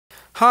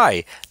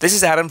Hi, this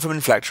is Adam from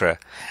Inflectra,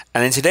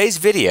 and in today's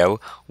video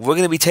we're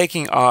going to be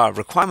taking our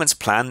requirements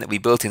plan that we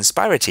built in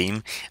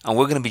SpiraTeam and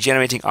we're going to be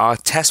generating our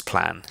test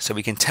plan so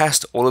we can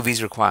test all of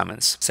these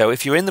requirements. So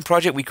if you're in the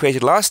project we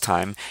created last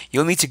time,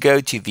 you'll need to go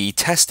to the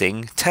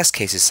testing test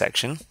cases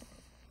section,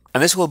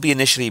 and this will be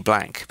initially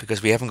blank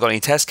because we haven't got any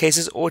test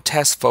cases or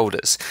test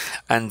folders,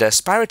 and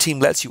SpiraTeam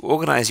lets you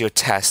organize your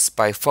tests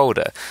by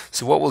folder.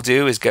 So what we'll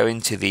do is go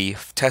into the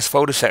test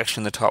folder section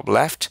in the top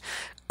left,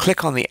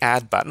 click on the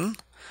add button,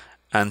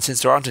 and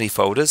since there aren't any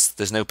folders,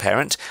 there's no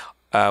parent,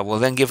 we'll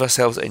then give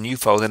ourselves a new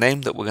folder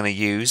name that we're going to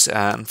use,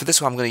 and for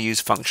this one I'm going to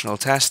use functional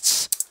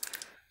tests.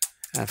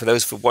 And for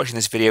those watching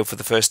this video for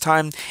the first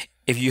time,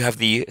 if you have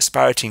the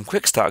SpiraTeam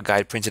Quick Start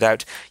Guide printed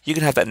out, you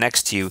can have that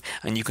next to you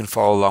and you can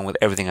follow along with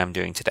everything I'm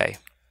doing today.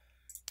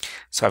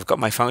 So I've got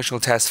my functional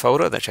test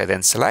folder that I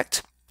then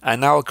select, and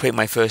now I'll create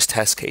my first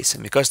test case,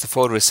 and because the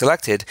folder is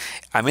selected,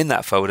 I'm in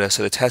that folder,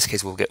 so the test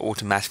case will get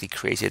automatically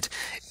created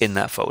in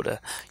that folder.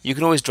 You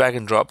can always drag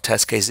and drop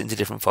test cases into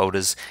different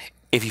folders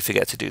if you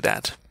forget to do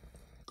that.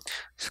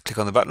 So click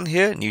on the button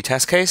here, new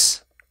test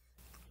case,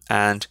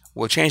 and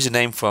we'll change the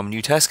name from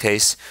new test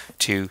case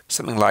to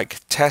something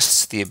like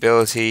tests the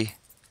ability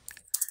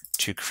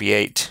to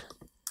create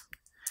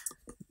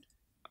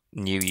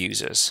new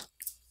users.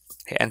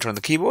 Hit enter on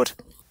the keyboard,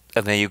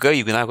 and there you go,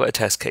 you've now got a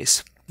test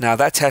case. Now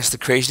that tests the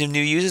creation of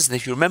new users, and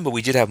if you remember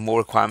we did have more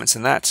requirements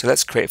than that, so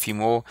let's create a few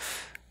more.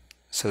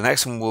 So the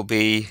next one will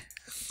be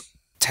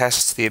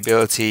tests the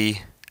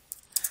ability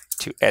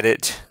to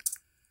edit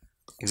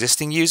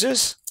existing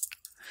users.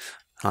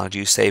 I'll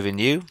do save and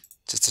new,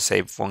 just to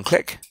save one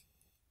click.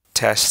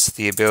 Tests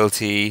the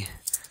ability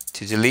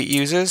to delete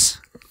users,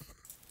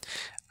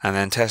 and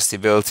then test the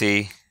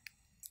ability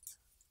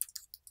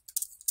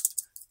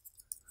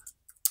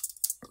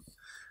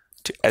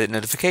to edit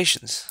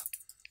notifications.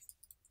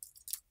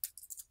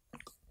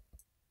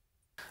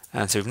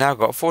 And so we've now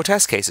got 4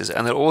 test cases,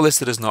 and they're all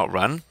listed as not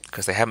run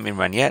because they haven't been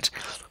run yet.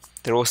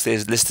 They're also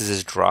listed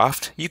as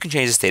draft. You can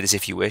change the status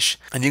if you wish,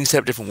 and you can set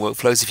up different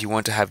workflows if you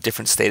want to have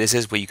different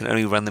statuses where you can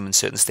only run them in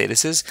certain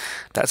statuses.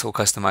 That's all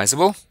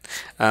customizable.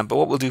 But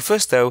what we'll do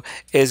first though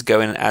is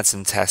go in and add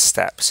some test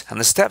steps, and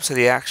the steps are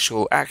the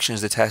actual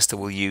actions the tester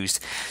will use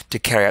to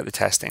carry out the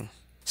testing.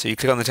 So you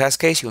click on the test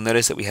case, you'll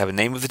notice that we have a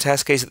name of the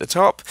test case at the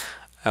top.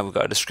 We've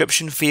got a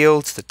description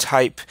field, the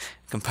type,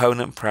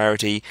 component,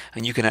 priority,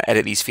 and you can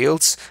edit these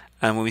fields.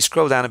 And when we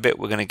scroll down a bit,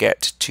 we're going to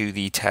get to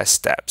the test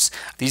steps.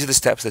 These are the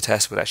steps the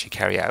test would actually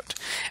carry out.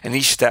 And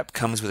each step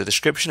comes with a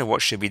description of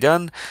what should be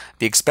done,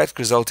 the expected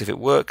result if it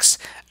works,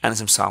 and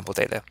some sample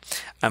data.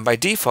 And by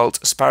default,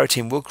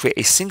 SpiraTeam will create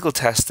a single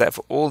test step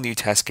for all new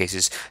test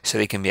cases so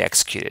they can be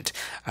executed.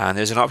 And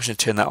there's an option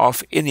to turn that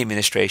off in the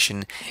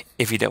administration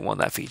if you don't want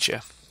that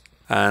feature.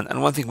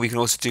 And one thing we can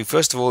also do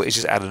first of all is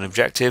just add an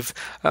objective.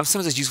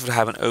 Sometimes it's useful to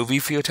have an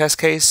overview for your test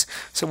case,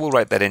 so we'll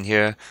write that in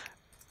here.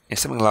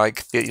 It's something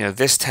like,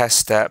 this test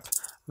step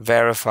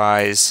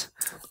verifies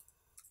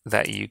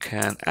that you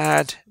can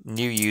add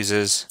new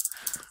users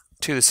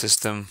to the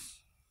system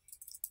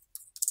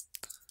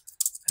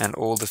and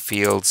all the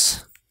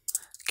fields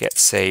get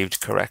saved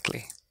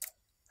correctly.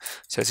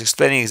 So it's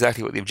explaining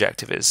exactly what the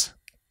objective is.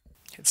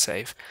 Hit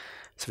save.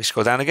 So we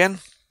scroll down again,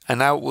 and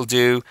now what we'll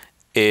do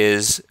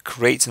is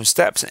create some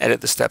steps and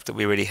edit the step that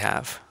we already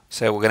have.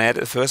 So we're going to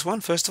edit the first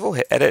one. First of all,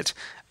 hit edit,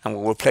 and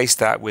we'll replace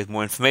that with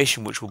more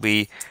information, which will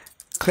be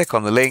click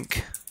on the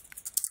link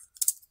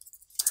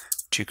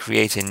to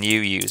create a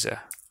new user.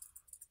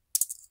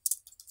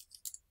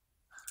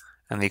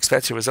 And the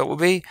expected result will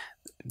be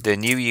the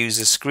new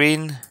user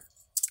screen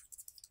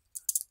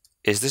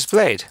is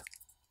displayed.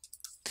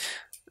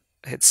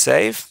 Hit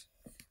save,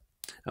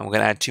 and we're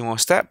going to add 2 more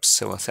steps.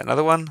 So we'll set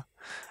another one,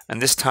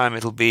 and this time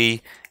it'll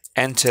be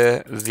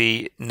enter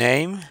the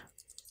name,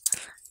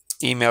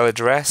 email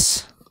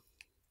address,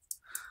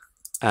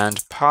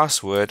 and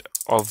password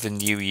of the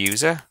new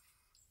user.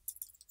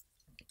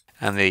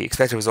 And the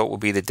expected result will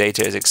be the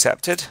data is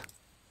accepted.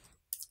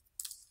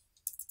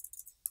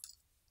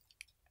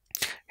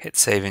 Hit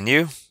save and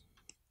new.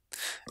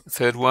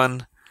 Third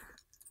one,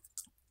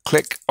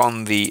 click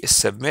on the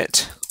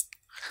submit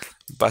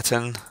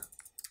button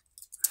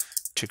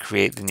to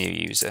create the new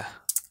user.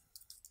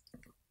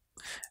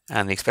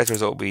 And the expected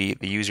result will be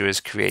the user is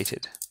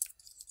created.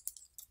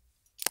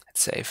 Hit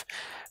save.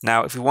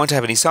 Now, if we want to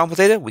have any sample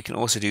data, we can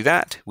also do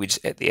that. We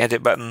just hit the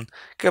edit button,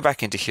 go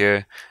back into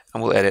here,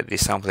 and we'll edit the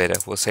sample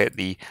data. We'll say that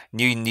the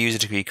new user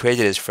to be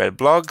created is Fred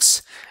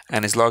Blogs,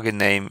 and his login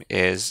name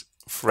is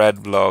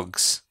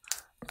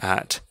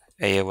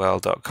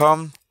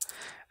fredblogs@aol.com,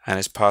 and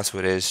his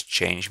password is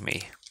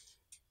change_me.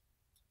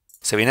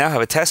 So we now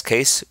have a test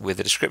case with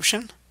a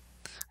description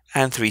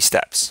and 3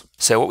 steps.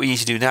 So what we need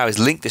to do now is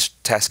link this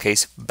test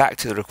case back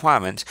to the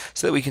requirement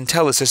so that we can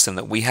tell the system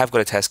that we have got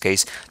a test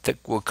case that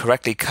will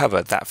correctly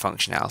cover that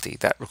functionality.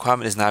 That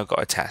requirement has now got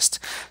a test.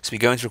 So we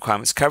go into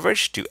requirements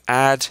coverage, do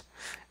add,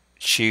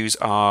 choose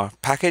our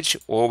package,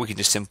 or we can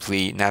just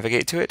simply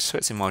navigate to it. So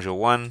it's in module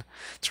 1,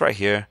 it's right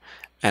here,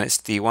 and it's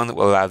the one that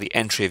will allow the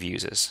entry of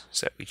users.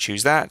 So we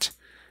choose that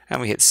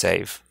and we hit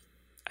save.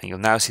 And you'll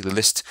now see the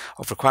list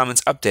of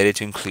requirements updated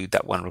to include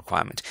that one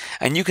requirement.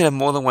 And you can have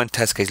more than one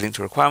test case linked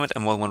to a requirement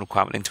and more than one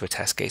requirement linked to a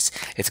test case.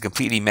 It's a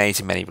completely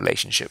many-to-many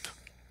relationship.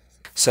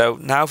 So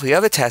now for the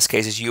other test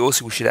cases, you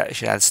also should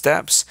add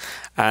steps.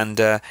 And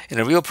in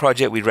a real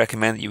project, we'd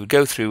recommend that you would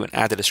go through and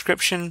add a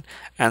description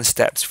and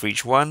steps for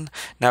each one.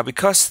 Now,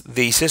 because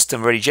the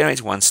system already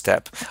generates one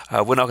step,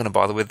 we're not going to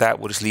bother with that.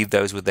 We'll just leave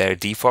those with their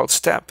default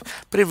step.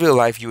 But in real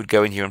life, you would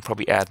go in here and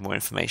probably add more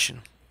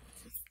information.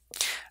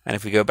 And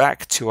if we go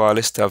back to our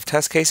list of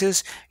test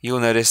cases,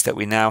 you'll notice that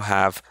we now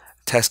have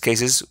test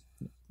cases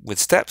with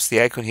steps.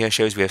 The icon here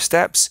shows we have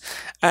steps.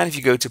 And if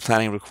you go to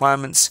planning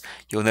requirements,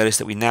 you'll notice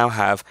that we now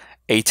have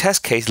a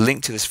test case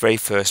linked to this very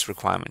first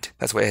requirement.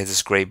 That's why it has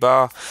this gray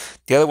bar.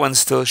 The other ones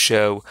still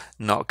show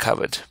not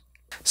covered.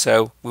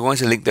 So we want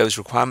to link those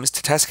requirements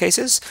to test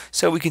cases.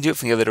 So we can do it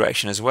from the other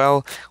direction as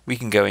well. We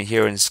can go in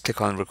here and click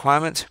on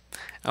requirement,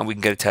 and we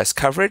can go to test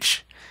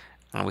coverage,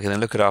 and we can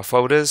then look at our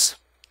folders.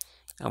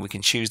 And we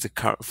can choose the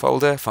current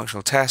folder,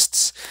 functional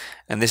tests,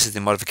 and this is the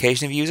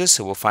modification of users,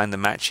 so we'll find the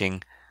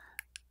matching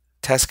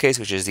test case,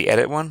 which is the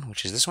edit one,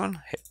 which is this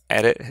one. Hit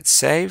edit, hit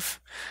save.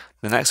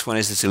 The next one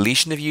is the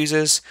deletion of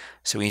users,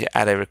 so we need to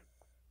add a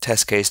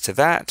test case to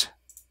that.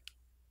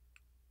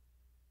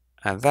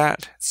 Add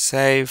that,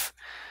 save.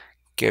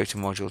 Go to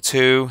module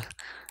 2.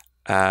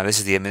 This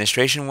is the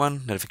administration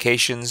one,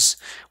 notifications.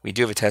 We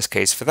do have a test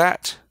case for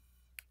that.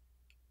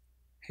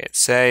 Hit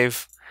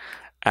save.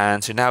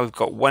 And so now we've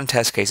got one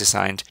test case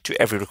assigned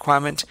to every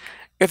requirement.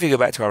 If we go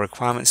back to our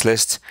requirements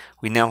list,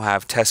 we now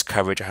have test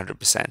coverage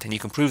 100%. And you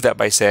can prove that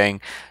by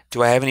saying,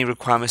 do I have any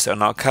requirements that are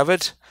not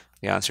covered?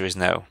 The answer is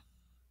no.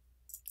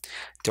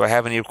 Do I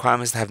have any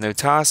requirements that have no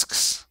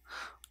tasks?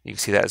 You can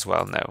see that as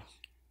well, no.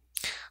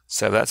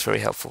 So that's very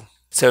helpful.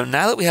 So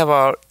now that we have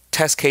our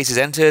test cases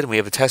entered and we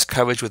have a test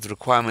coverage with the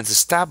requirements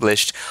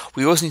established,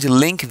 we also need to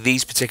link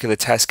these particular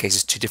test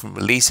cases to different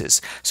releases.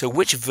 So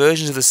which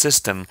versions of the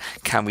system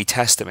can we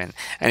test them in?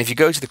 And if you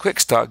go to the quick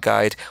start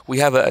guide, we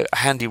have a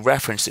handy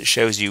reference that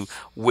shows you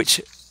which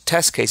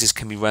test cases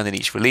can be run in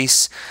each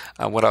release.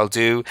 What I'll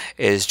do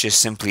is just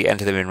simply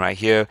enter them in right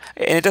here,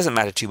 and it doesn't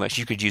matter too much.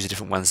 You could use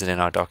different ones than in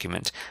our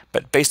document,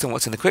 but based on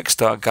what's in the quick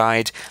start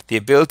guide, the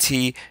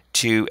ability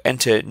to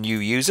enter new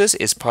users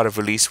is part of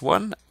release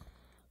 1,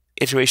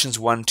 iterations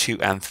 1, 2,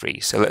 and 3.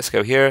 So let's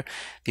go here.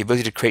 The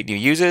ability to create new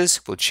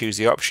users, we'll choose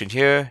the option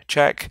here,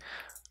 check,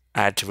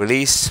 add to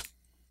release.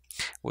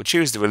 We'll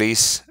choose the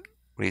release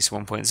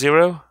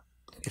 1.0,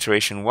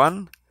 iteration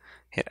 1,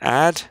 hit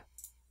add.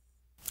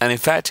 And in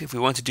fact, if we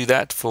want to do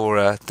that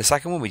for the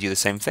second one, we do the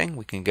same thing.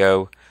 We can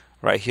go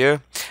right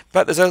here,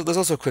 but there's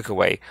also a quicker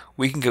way.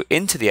 We can go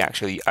into the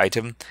actual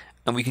item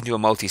and we can do a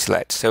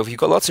multi-select. So if you've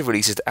got lots of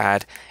releases to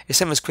add, it's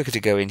sometimes quicker to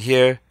go in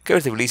here, go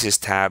to the releases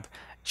tab,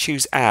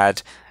 choose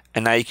add,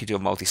 and now you can do a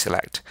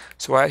multi-select.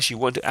 So I actually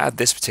want to add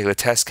this particular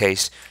test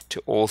case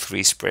to all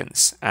 3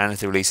 sprints and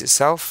the release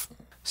itself.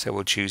 So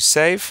we'll choose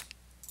save.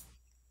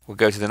 We'll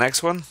go to the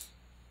next one.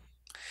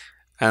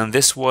 And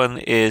this one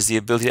is the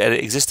ability to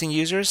edit existing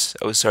users.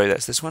 Oh, sorry,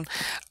 that's this one.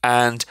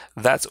 And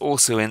that's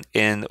also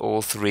in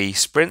all 3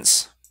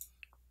 sprints.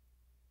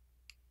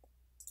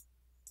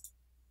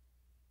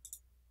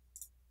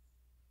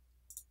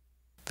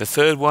 The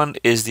third one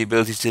is the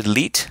ability to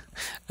delete,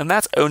 and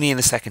that's only in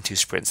the second 2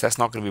 sprints. That's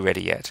not going to be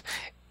ready yet,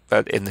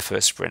 but in the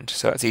first sprint.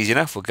 So that's easy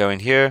enough. We'll go in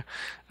here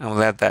and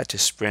we'll add that to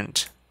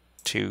sprint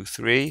 2,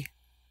 3.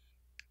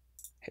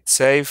 Hit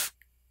save.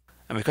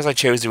 And because I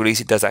chose the release,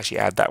 it does actually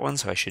add that one,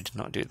 so I should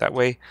not do it that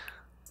way.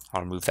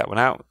 I'll remove that one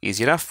out.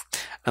 Easy enough.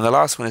 And the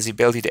last one is the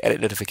ability to edit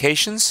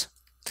notifications,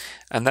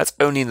 and that's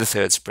only in the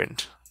 3rd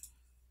sprint.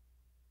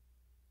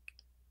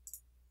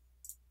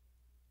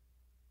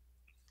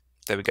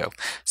 There we go.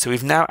 So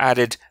we've now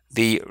added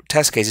the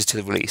test cases to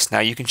the release. Now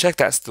you can check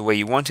that's the way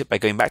you want it by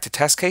going back to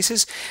test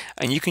cases,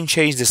 and you can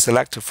change the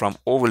selector from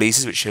all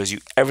releases, which shows you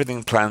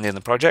everything planned in the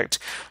project,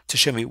 to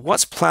show me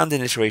what's planned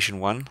in iteration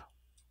 1.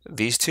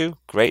 These 2,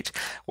 great.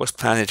 What's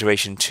planned in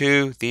iteration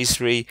 2? These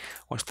 3.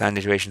 What's planned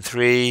in iteration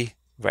 3?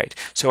 Right.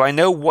 So I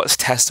know what's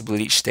testable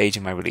at each stage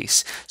in my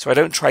release. So I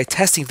don't try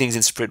testing things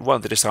in sprint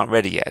 1 that just aren't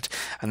ready yet.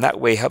 And that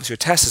way helps your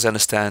testers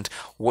understand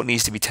what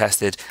needs to be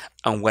tested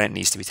and when it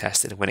needs to be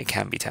tested and when it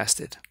can be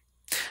tested.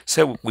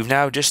 So we've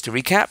now, just to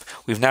recap,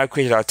 we've now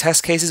created our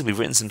test cases. We've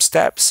written some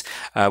steps.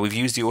 We've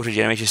used the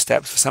auto-generated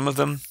steps for some of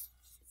them.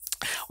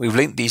 We've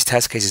linked these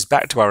test cases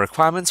back to our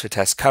requirements for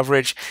test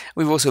coverage.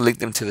 We've also linked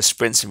them to the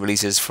sprints and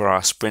releases for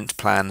our sprint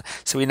plan,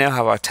 so we now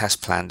have our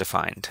test plan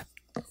defined.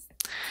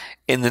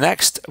 In the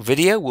next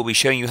video, we'll be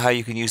showing you how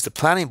you can use the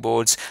planning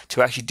boards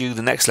to actually do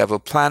the next level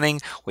of planning,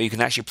 where you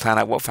can actually plan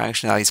out what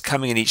functionality is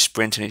coming in each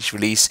sprint and each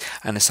release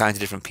and assign to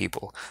different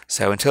people.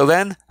 So until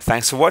then,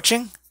 thanks for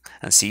watching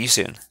and see you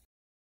soon.